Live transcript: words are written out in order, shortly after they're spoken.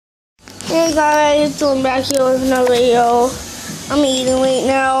Hey guys, I'm back here with another video. I'm eating right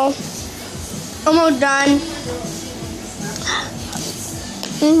now. Almost done.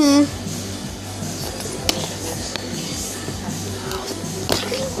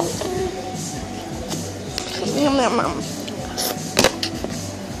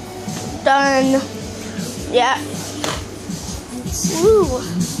 Done. Yeah. Woo.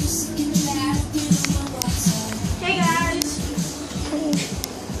 Hey guys.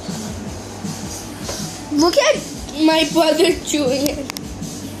 Look at my brother Julian.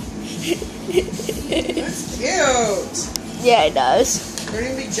 That's cute. Yeah, it does.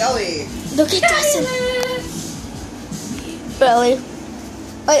 Turning me jelly. Look at Dustin. Really?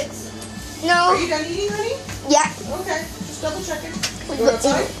 Wait. No. Are you done eating, honey? Yeah. Okay. Just double checking. You going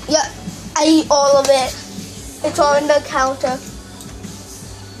outside? Yeah. I eat all of it. It's on the counter.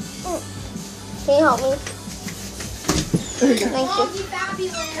 Can you help me? There you go. Thank you.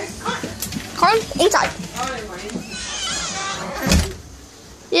 Come inside.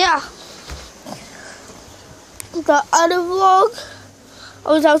 Yeah. The other vlog,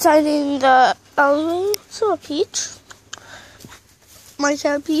 I was outside in the elevator. Saw a peach. My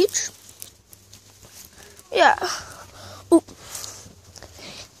cat peach. Yeah. Ooh.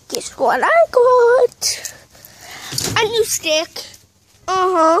 Guess what I got? A new stick.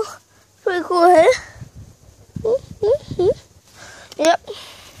 Pretty cool, huh? Yep.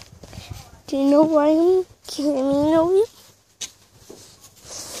 Do you know why I'm gaming over here?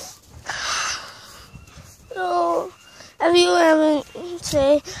 So, if you haven't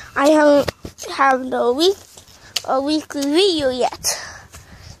say I haven't had a weekly video yet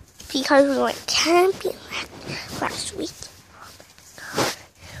because we went camping last week.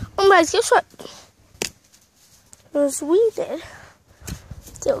 Oh guys, guess what? As we did,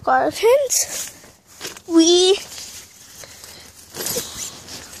 still got our tents. We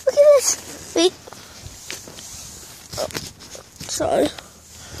look at this. Wait. Oh, sorry.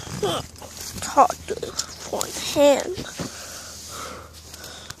 Hard to one hand.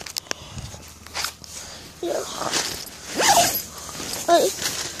 Yeah.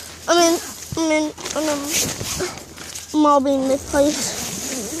 I'm mobbing this place.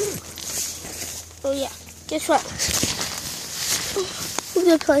 Oh yeah. Guess what? Look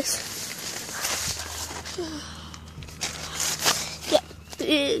at the place. Yeah, it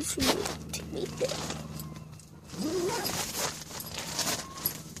is to be there.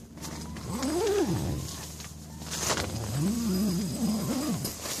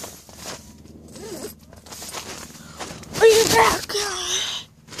 We're back.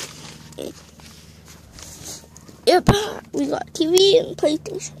 Yep, we got TV and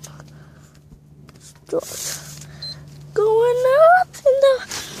PlayStation. Going up in the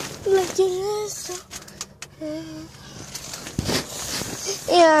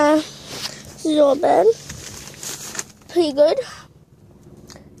yeah, this is all bad. Pretty good.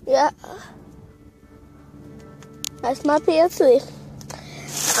 Yeah, that's my PS3.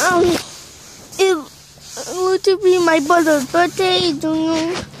 It was to be my brother's birthday,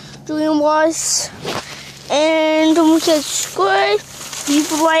 Julian Wass, and don't forget to subscribe,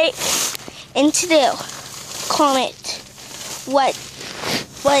 leave a like, and today comment what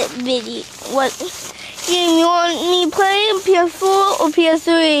game you want me to play, PS4 or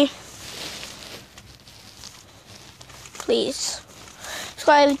PS3. Please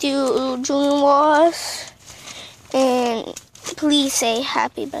subscribe to Julian Wass and please say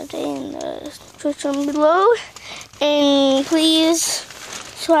happy birthday in the description below, and please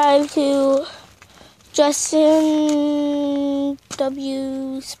subscribe to Justin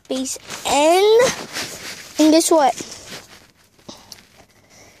W space N. And guess what?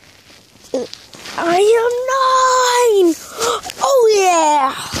 I am 9! Oh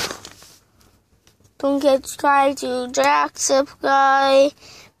yeah! Don't forget to subscribe to Jack, Guy,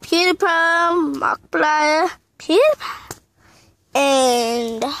 PewDiePie, Markiplier, PewDiePie,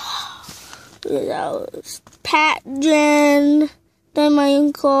 and Pat Jen,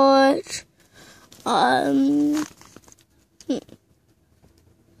 Dynamite Coach,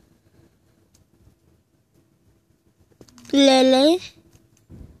 Lele,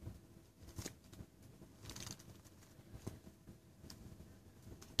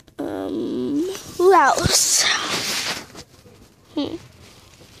 who else?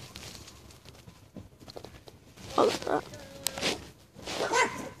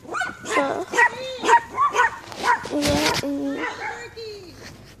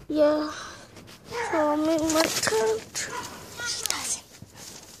 Yeah, so I'm in my tent.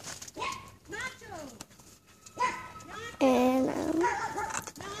 And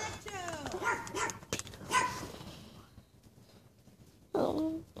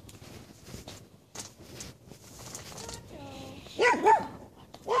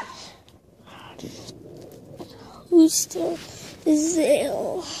still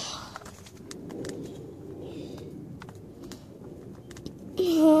there.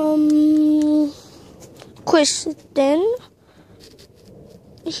 Kristen,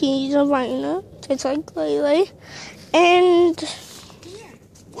 he's a rhino, just like Lele, and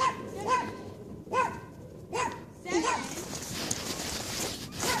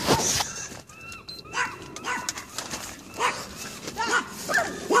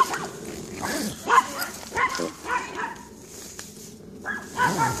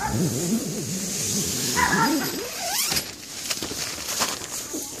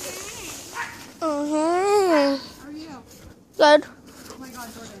How are you? good. Oh my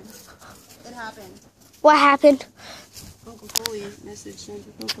God, Jordan. It happened. What happened? Uncle Coley messaged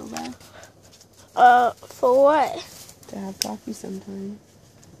Santa Coco back. For what? To have coffee sometime.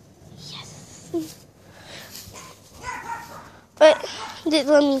 Yes. But let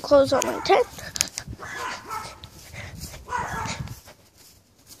me close up my tent.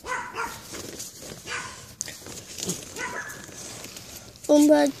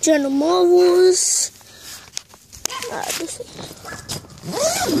 General Marvels.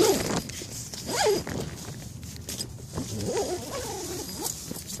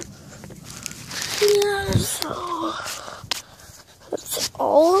 Yeah, so that's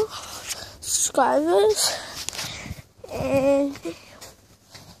all subscribers, and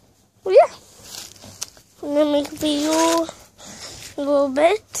well, yeah, I'm gonna make a video a little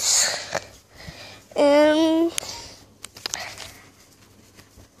bit, and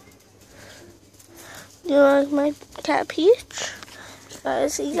do you like my cat Peach?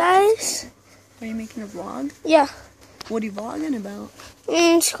 See, guys. Are you making a vlog? Yeah. What are you vlogging about?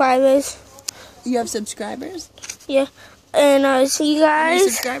 Subscribers. You have subscribers? Yeah. And see you How many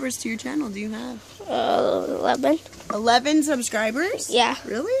guys. subscribers to your channel do you have? 11. 11 subscribers? Yeah.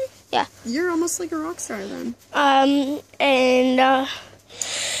 Really? Yeah. You're almost like a rock star then. And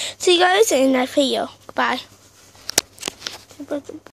see you guys in that video. Bye.